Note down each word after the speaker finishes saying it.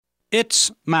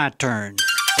It's my turn.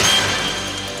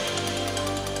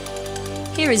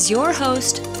 Here is your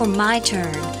host for My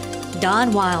Turn,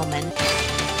 Don Wildman.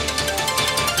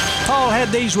 Paul had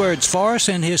these words for us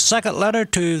in his second letter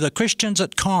to the Christians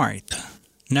at Corinth.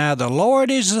 Now the Lord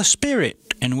is the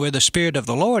Spirit, and where the Spirit of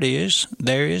the Lord is,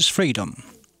 there is freedom.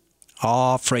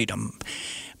 Freedom.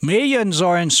 Millions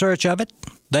are in search of it.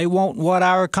 They want what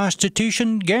our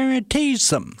Constitution guarantees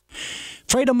them.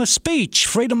 Freedom of speech,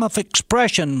 freedom of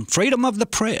expression, freedom of the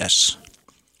press.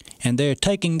 And they're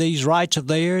taking these rights of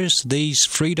theirs, these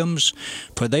freedoms,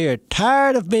 for they are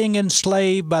tired of being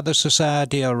enslaved by the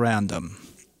society around them.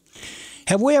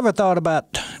 Have we ever thought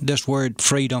about this word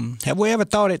freedom? Have we ever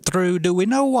thought it through? Do we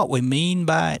know what we mean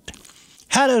by it?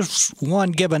 How does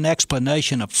one give an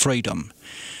explanation of freedom?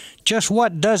 Just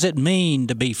what does it mean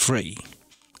to be free?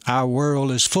 Our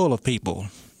world is full of people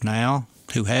now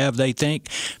who have, they think,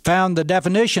 found the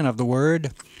definition of the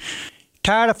word.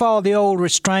 Tired of all the old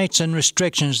restraints and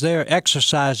restrictions, they're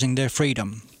exercising their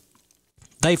freedom.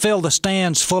 They fill the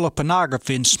stands full of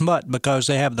pornography and smut because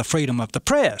they have the freedom of the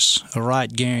press, a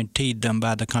right guaranteed them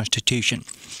by the Constitution.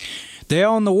 They're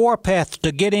on the warpath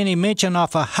to get any mention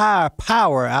of a higher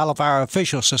power out of our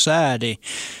official society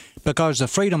because the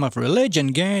freedom of religion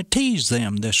guarantees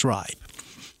them this right.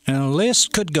 And the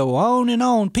list could go on and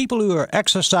on. People who are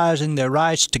exercising their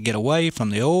rights to get away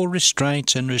from the old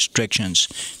restraints and restrictions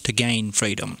to gain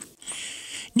freedom.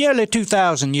 Nearly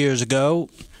 2,000 years ago,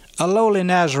 a lowly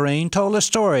Nazarene told a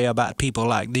story about people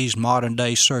like these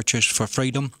modern-day searchers for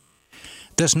freedom.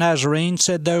 This Nazarene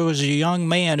said there was a young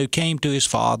man who came to his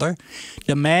father,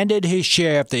 demanded his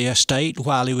share of the estate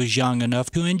while he was young enough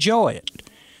to enjoy it.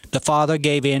 The father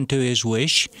gave in to his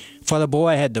wish, for the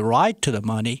boy had the right to the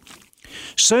money.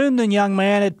 Soon the young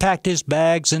man had packed his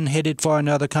bags and headed for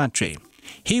another country.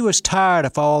 He was tired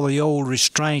of all the old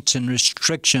restraints and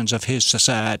restrictions of his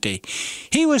society.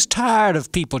 He was tired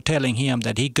of people telling him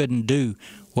that he couldn't do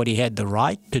what he had the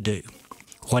right to do.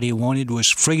 What he wanted was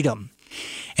freedom.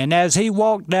 And as he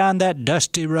walked down that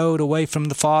dusty road away from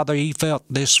the Father, he felt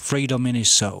this freedom in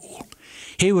his soul.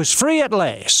 He was free at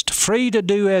last, free to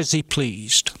do as he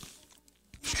pleased.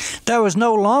 There was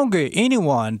no longer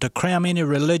anyone to cram any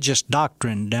religious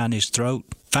doctrine down his throat.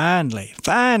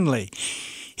 Finally,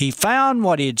 he found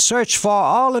what he had searched for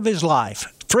all of his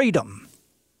life, freedom.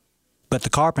 But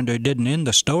the carpenter didn't end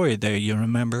the story there, you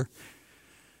remember.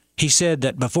 He said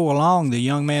that before long the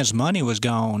young man's money was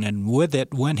gone, and with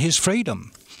it went his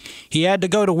freedom. He had to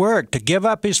go to work to give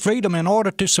up his freedom in order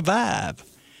to survive.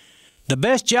 The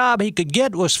best job he could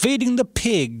get was feeding the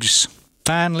pigs.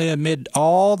 Finally, amid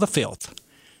all the filth,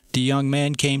 the young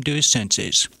man came to his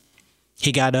senses.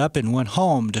 He got up and went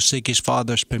home to seek his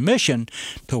father's permission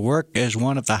to work as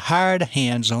one of the hired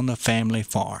hands on the family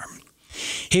farm.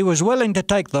 He was willing to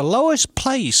take the lowest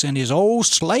place in his old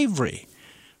slavery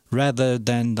rather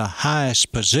than the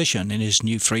highest position in his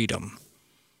new freedom.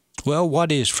 Well, what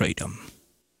is freedom?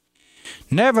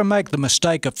 Never make the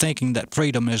mistake of thinking that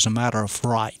freedom is a matter of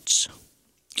rights.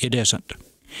 It isn't.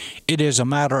 It is a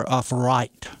matter of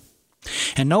right.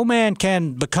 And no man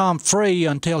can become free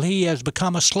until he has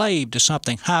become a slave to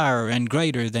something higher and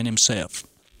greater than himself.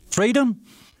 Freedom?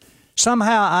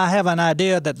 Somehow I have an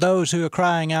idea that those who are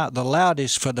crying out the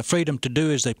loudest for the freedom to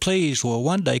do as they please will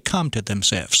one day come to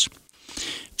themselves.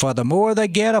 For the more they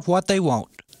get of what they want,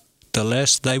 the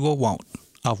less they will want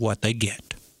of what they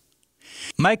get.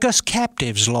 Make us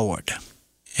captives, Lord,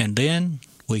 and then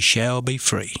we shall be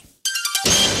free.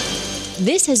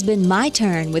 This has been My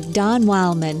Turn with Don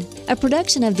Wildman, a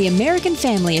production of the American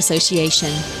Family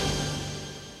Association.